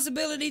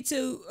responsibility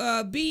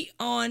to be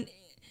on.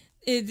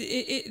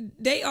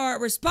 They are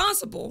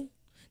responsible.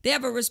 They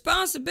have a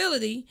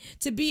responsibility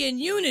to be in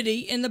unity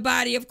in the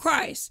body of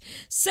Christ.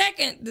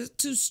 Second,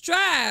 to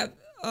strive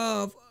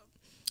of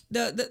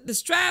the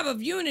strive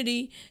of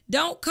unity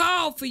don't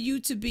call for you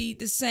to be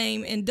the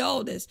same in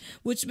dullness,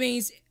 which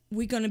means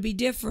we're going to be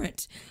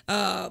different.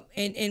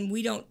 And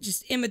we don't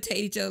just imitate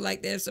each other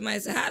like that. If somebody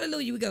says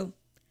hallelujah, we go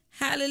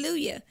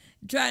hallelujah.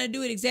 Trying to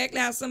do it exactly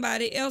how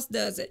somebody else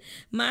does it.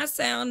 My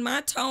sound,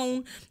 my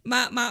tone,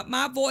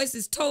 my voice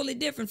is totally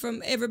different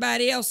from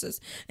everybody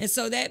else's. And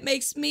so that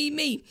makes me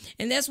me.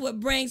 And that's what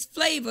brings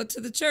flavor to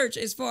the church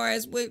as far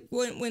as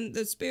when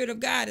the Spirit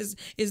of God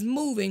is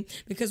moving,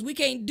 because we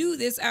can't do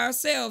this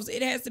ourselves.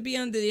 It has to be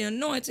under the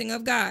anointing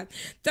of God.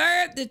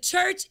 Third, the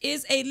church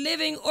is a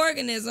living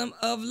organism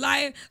of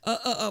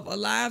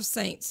alive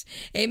saints.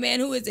 Amen.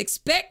 Who is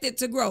expected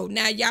to grow.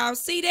 Now, y'all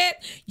see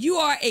that? You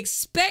are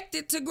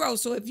expected to grow.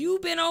 So if you've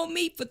been on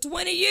meat for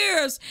 20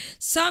 years,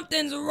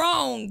 something's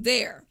wrong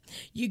there.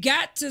 You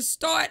got to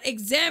start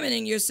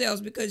examining yourselves,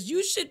 because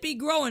you should be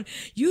growing.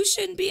 You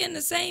shouldn't be in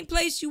the same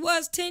place you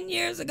was 10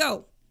 years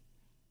ago.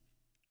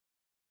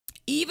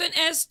 Even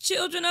as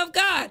children of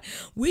God,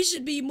 we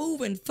should be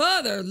moving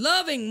further,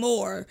 loving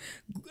more,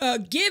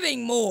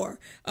 giving more,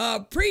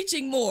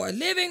 preaching more,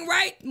 living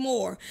right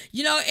more,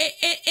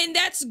 and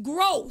that's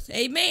growth.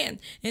 Amen.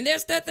 And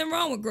there's nothing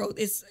wrong with growth.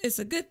 It's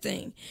a good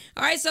thing.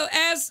 All right. So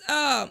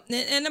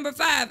and number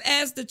 5,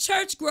 as the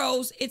church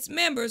grows, its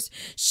members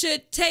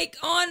should take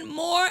on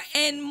more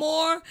and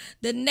more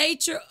the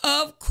nature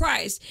of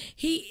Christ.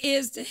 He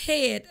is the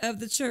head of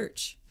the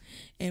church.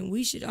 And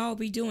we should all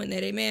be doing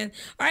that. Amen.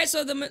 All right.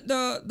 So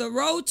the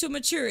road to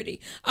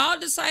maturity. All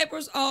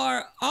disciples,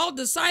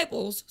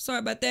 sorry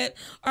about that,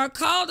 are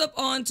called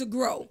upon to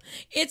grow.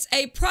 It's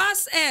a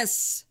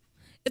process.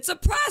 It's a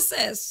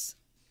process.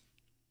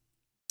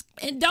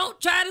 And don't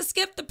try to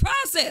skip the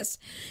process.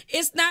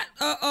 It's not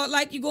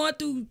like you're going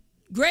through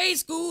grade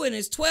school and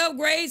it's 12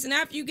 grades, and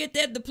after you get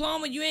that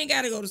diploma, you ain't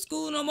got to go to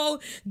school no more.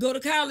 Go to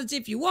college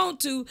if you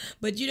want to,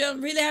 but you don't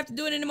really have to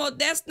do it anymore.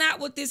 That's not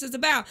what this is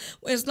about.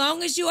 As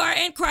long as you are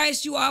in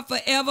Christ, you are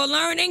forever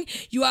learning,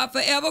 you are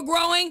forever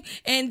growing,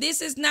 and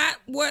this is not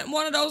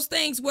one of those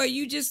things where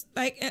you just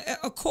like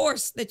a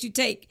course that you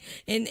take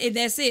and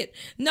that's it.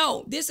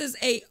 No, this is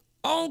a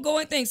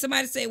ongoing thing.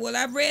 Somebody say, well,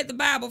 I've read the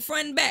Bible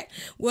front and back.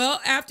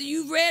 Well, after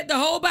you've read the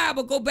whole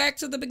Bible, go back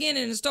to the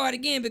beginning and start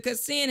again,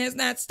 because sin has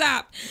not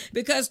stopped,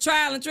 because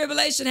trial and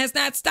tribulation has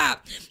not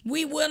stopped.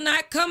 We will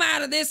not come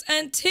out of this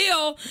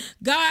until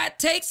God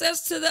takes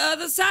us to the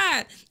other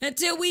side,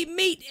 until we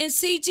meet and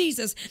see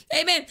Jesus.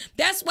 Amen.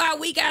 That's why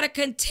we got to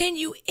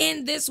continue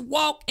in this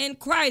walk in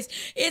Christ.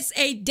 It's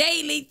a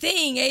daily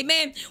thing.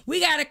 Amen. We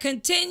got to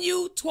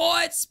continue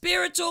towards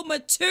spiritual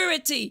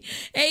maturity.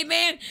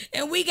 Amen.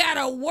 And we got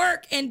to work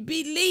and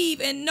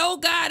believe and know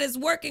God is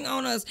working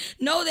on us.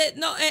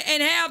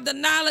 And have the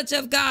knowledge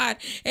of God.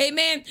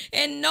 Amen.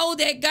 And know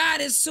that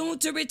God is soon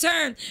to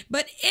return.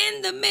 But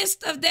in the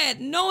midst of that,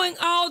 knowing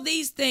all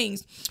these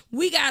things,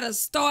 we got to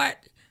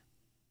start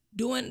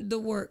doing the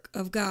work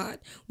of God.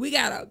 We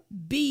got to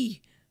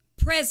be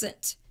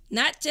present,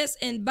 not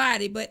just in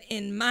body, but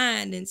in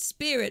mind and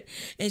spirit,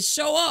 and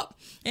show up.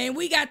 And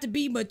we got to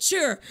be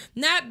mature,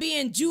 not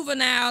being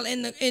juvenile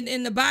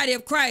in the body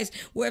of Christ,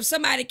 where if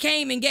somebody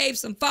came and gave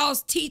some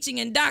false teaching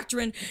and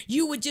doctrine,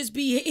 you would just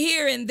be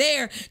here and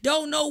there,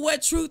 don't know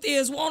what truth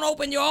is, won't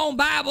open your own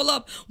Bible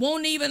up,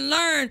 won't even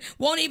learn,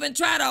 won't even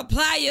try to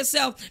apply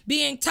yourself,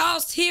 being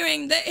tossed here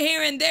and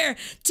there,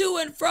 to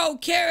and fro,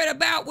 carried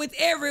about with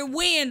every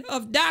wind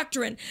of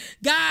doctrine.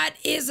 God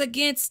is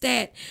against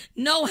that.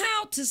 Know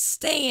how to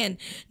stand.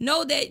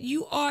 Know that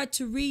you are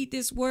to read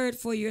this word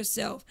for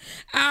yourself.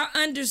 Our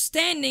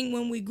understanding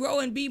when we grow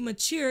and be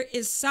mature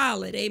is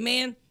solid.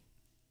 Amen.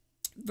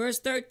 Verse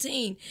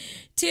 13,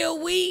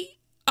 till we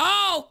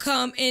all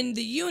come in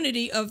the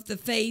unity of the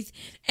faith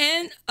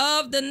and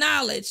of the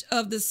knowledge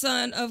of the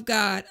Son of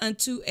God,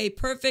 unto a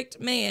perfect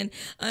man,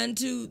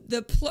 unto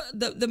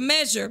the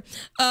measure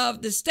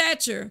of the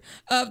stature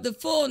of the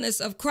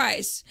fullness of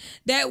Christ,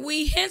 that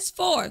we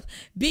henceforth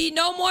be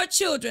no more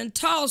children,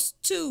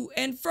 tossed to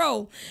and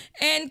fro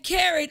and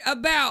carried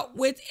about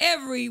with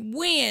every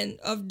wind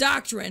of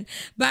doctrine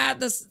by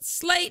the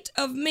sleight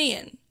of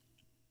men,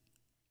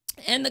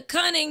 and the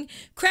cunning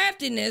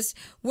craftiness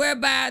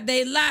whereby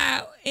they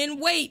lie in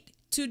wait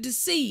to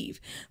deceive,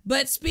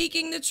 but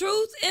speaking the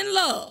truth in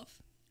love.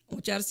 I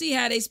want y'all to see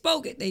how they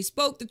spoke it. They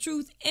spoke the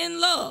truth in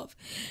love.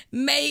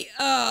 May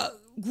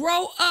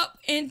grow up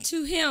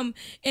into him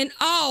in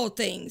all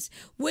things,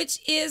 which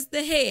is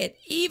the head,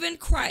 even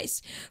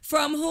Christ,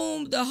 from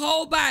whom the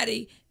whole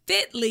body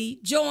fitly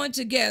joined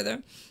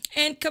together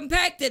and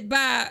compacted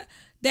by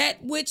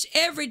that which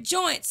every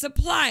joint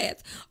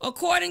supplieth,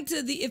 according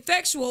to the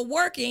effectual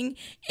working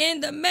in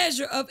the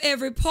measure of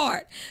every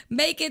part,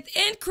 maketh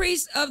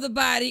increase of the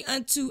body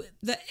unto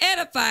the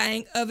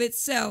edifying of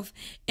itself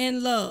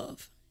in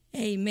love.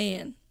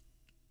 Amen.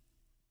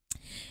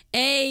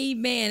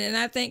 Amen. And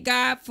I thank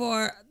God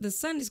for the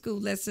Sunday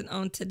school lesson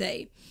on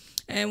today.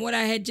 And what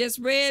I had just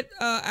read,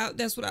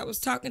 that's what I was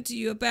talking to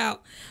you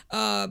about,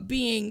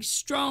 being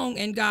strong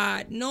in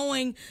God,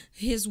 knowing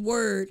his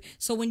word.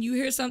 So when you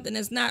hear something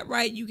that's not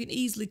right, you can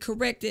easily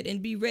correct it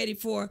and be ready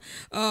for,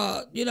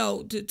 to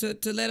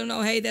let them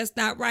know, hey, that's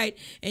not right.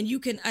 And you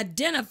can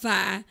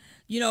identify,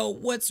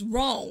 what's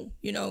wrong,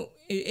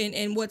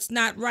 and what's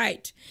not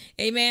right.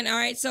 Amen. All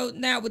right. So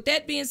now with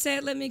that being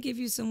said, let me give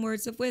you some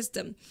words of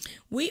wisdom.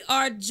 We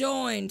are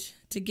joined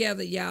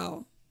together,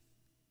 y'all.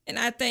 And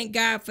I thank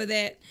God for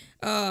that,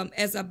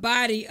 as a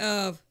body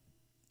of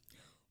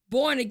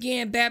born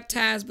again,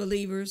 baptized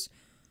believers.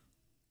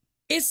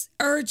 It's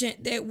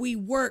urgent that we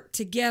work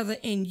together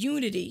in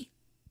unity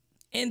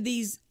in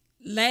these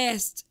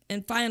last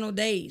and final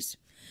days,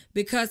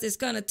 because it's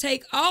going to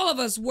take all of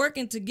us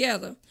working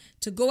together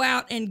to go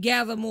out and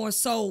gather more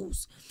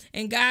souls.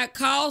 And God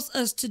calls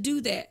us to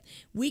do that.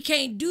 We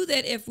can't do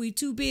that if we're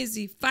too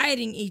busy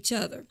fighting each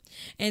other.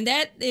 And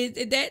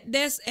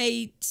that's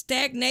a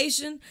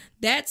stagnation.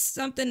 That's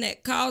something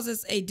that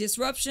causes a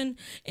disruption,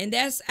 and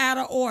that's out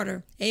of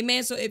order.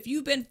 Amen. So if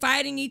you've been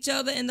fighting each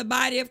other in the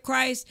body of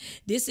Christ,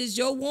 this is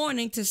your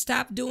warning to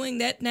stop doing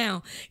that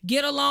now.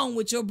 Get along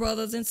with your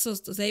brothers and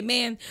sisters.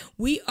 Amen.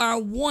 We are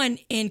one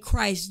in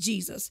Christ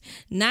Jesus,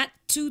 not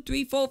 2,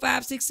 3, 4,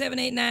 5, 6, 7,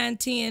 8, 9,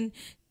 10,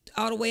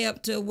 all the way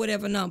up to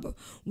whatever number.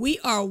 We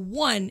are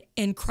one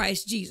in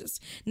Christ Jesus.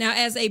 Now,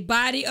 as a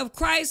body of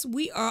Christ,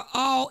 we are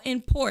all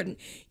important.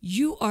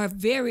 You are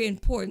very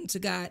important to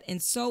God,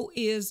 and so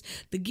is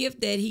the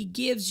gift that he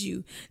gives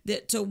you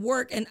that to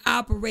work and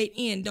operate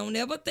in. Don't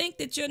ever think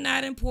that you're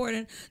not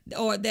important,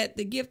 or that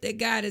the gift that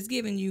God has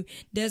given you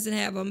doesn't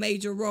have a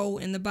major role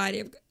in the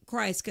body of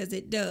Christ, because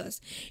it does.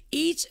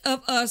 Each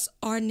of us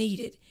are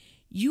needed.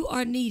 You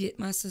are needed,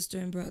 my sister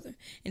and brother.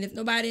 And if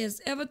nobody has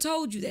ever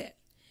told you that,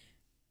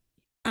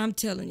 I'm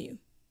telling you,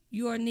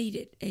 you are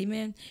needed.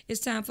 Amen. It's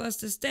time for us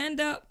to stand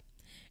up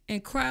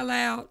and cry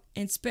loud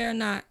and spare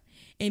not,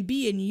 and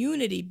be in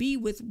unity, be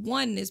with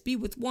oneness, be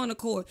with one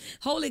accord.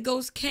 Holy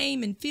Ghost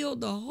came and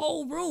filled the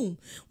whole room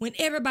when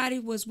everybody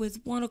was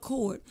with one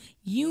accord.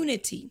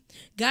 Unity.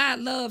 God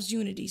loves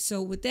unity.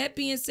 So with that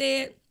being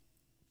said,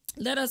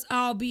 let us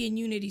all be in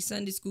unity,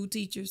 Sunday school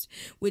teachers,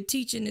 with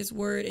teaching this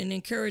word and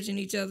encouraging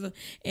each other,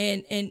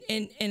 and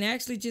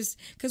actually just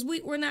because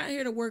we're not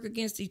here to work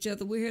against each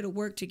other. We're here to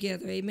work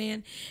together.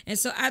 Amen. And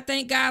so I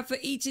thank God for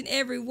each and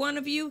every one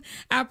of you.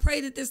 I pray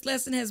that this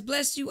lesson has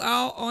blessed you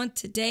all on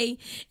today.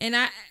 And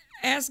I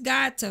ask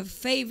God to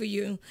favor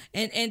you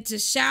and to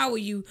shower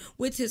you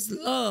with his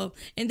love,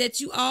 and that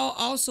you all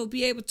also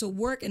be able to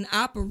work and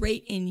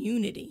operate in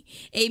unity.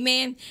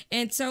 Amen.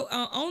 And so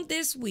on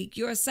this week,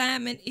 your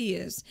assignment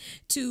is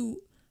to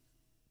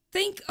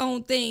think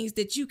on things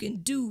that you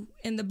can do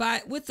in the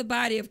body, with the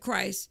body of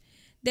Christ,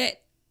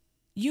 that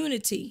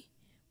unity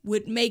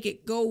would make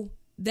it go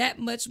that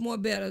much more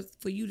better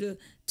for you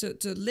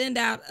to lend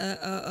out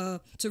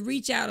to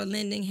reach out a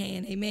lending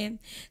hand. Amen.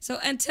 So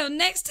until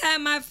next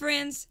time, my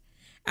friends,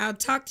 I'll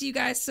talk to you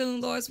guys soon,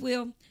 Lord's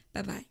will.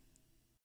 Bye-bye.